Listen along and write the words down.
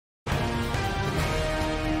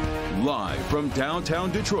Live from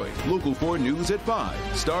downtown Detroit, Local 4 News at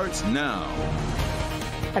 5 starts now.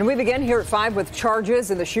 And we begin here at 5 with charges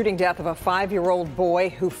in the shooting death of a 5-year-old boy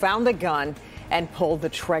who found the gun and pulled the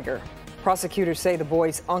trigger. Prosecutors say the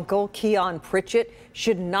boy's uncle, Keon Pritchett,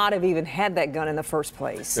 should not have even had that gun in the first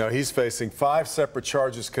place. Now he's facing 5 separate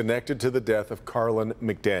charges connected to the death of Carlin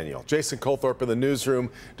McDaniel. Jason Colthorpe in the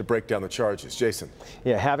newsroom to break down the charges. Jason.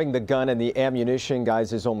 Yeah, having the gun and the ammunition,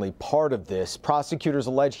 guys, is only part of this. Prosecutors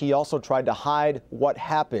allege he also tried to hide what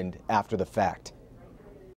happened after the fact.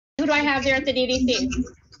 Who do I have there at the DDC?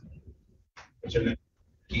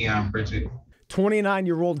 Keon Pritchett.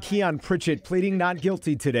 29-year-old Keon Pritchett pleading not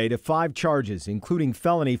guilty today to 5 charges, including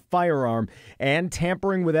felony firearm and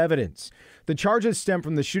tampering with evidence. The charges stem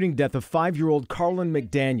from the shooting death of 5-year-old Carlin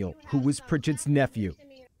McDaniel, who was Pritchett's nephew.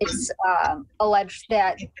 It's alleged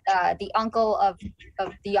that the uncle of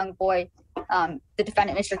the young boy, the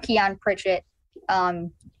defendant, Mr. Keon Pritchett,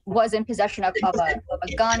 was in possession of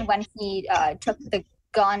a gun when he took the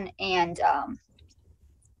gun and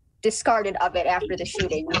discarded of it after the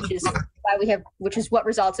shooting, which is what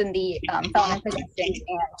results in the felony possession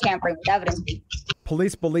and tampering with evidence.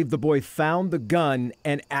 Police believe the boy found the gun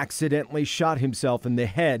and accidentally shot himself in the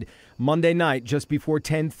head Monday night just before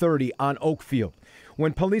 10:30 on Oakfield.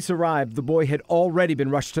 When police arrived, the boy had already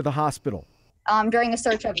been rushed to the hospital. During a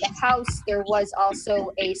search of the house, there was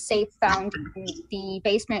also a safe found in the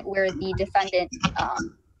basement where the defendant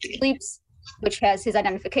sleeps, which has his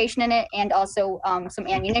identification in it, and also some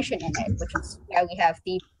ammunition in it, which is why we have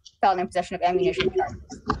the felony possession of ammunition.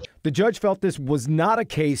 The judge felt this was not a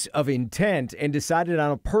case of intent and decided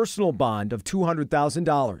on a personal bond of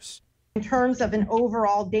 $200,000. In terms of an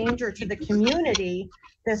overall danger to the community,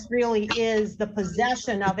 this really is the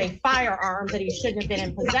possession of a firearm that he shouldn't have been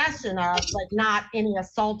in possession of, but not any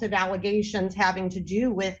assaultive allegations having to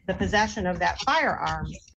do with the possession of that firearm.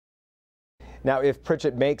 Now, if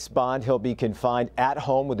Pritchett makes bond, he'll be confined at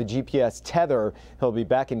home with a GPS tether. He'll be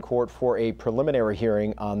back in court for a preliminary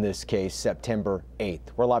hearing on this case September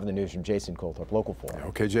 8th. We're live in the newsroom. Jason Colthorpe, Local 4.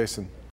 Okay, Jason.